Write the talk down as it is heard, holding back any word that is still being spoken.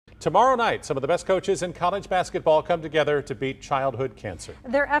Tomorrow night, some of the best coaches in college basketball come together to beat childhood cancer.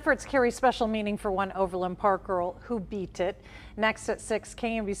 Their efforts carry special meaning for one Overland Park girl who beat it. Next at 6,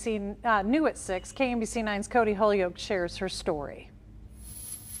 new at 6, KMBC 9's Cody Holyoke shares her story.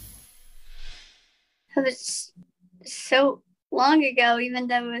 It was so long ago, even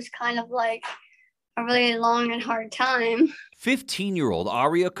though it was kind of like a really long and hard time. 15-year-old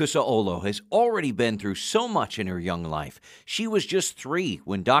Aria Kusaolo has already been through so much in her young life. She was just 3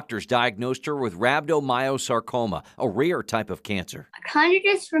 when doctors diagnosed her with rhabdomyosarcoma, a rare type of cancer. I kind of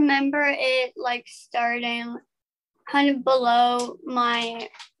just remember it like starting kind of below my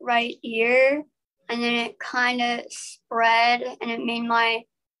right ear, and then it kind of spread and it made my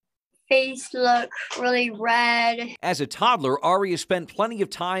face look really red. As a toddler, Aria spent plenty of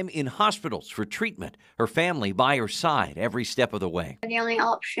time in hospitals for treatment, her family by her side every step of the way. The only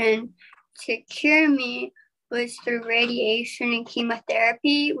option to cure me was through radiation and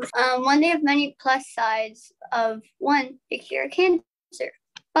chemotherapy. One, they have many plus sides of one, they cure cancer.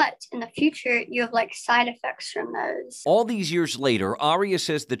 But in the future, you have like side effects from those. All these years later, Aria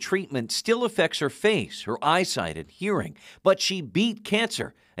says the treatment still affects her face, her eyesight, and hearing. But she beat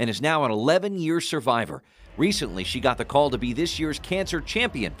cancer and is now an 11-year survivor. Recently, she got the call to be this year's cancer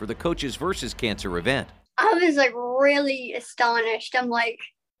champion for the Coaches vs. Cancer event. I was like really astonished. I'm like,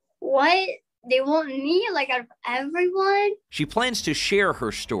 what? They want me like out of everyone? She plans to share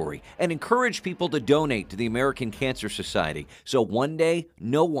her story and encourage people to donate to the American Cancer Society so one day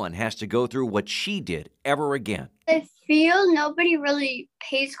no one has to go through what she did ever again. I feel nobody really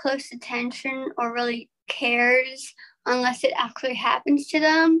pays close attention or really cares unless it actually happens to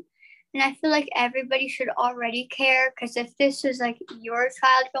them. And I feel like everybody should already care, because if this was like your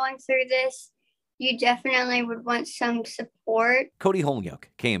child going through this, you definitely would want some support. Cody Holyoke,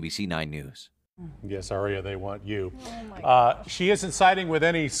 KMBC 9 News. Yes, Aria, they want you. Oh she isn't siding with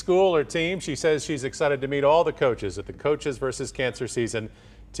any school or team. She says she's excited to meet all the coaches at the Coaches vs. Cancer season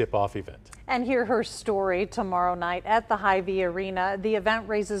tip-off event. And hear her story tomorrow night at the Hy-Vee Arena. The event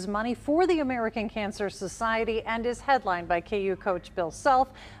raises money for the American Cancer Society and is headlined by KU coach Bill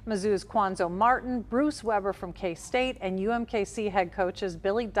Self, Mizzou's Quanzo Martin, Bruce Weber from K-State, and UMKC head coaches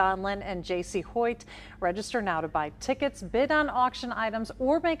Billy Donlin and J.C. Hoyt. Register now to buy tickets, bid on auction items,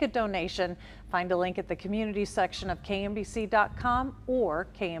 or make a donation. Find a link at the community section of KMBC.com or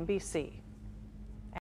KMBC.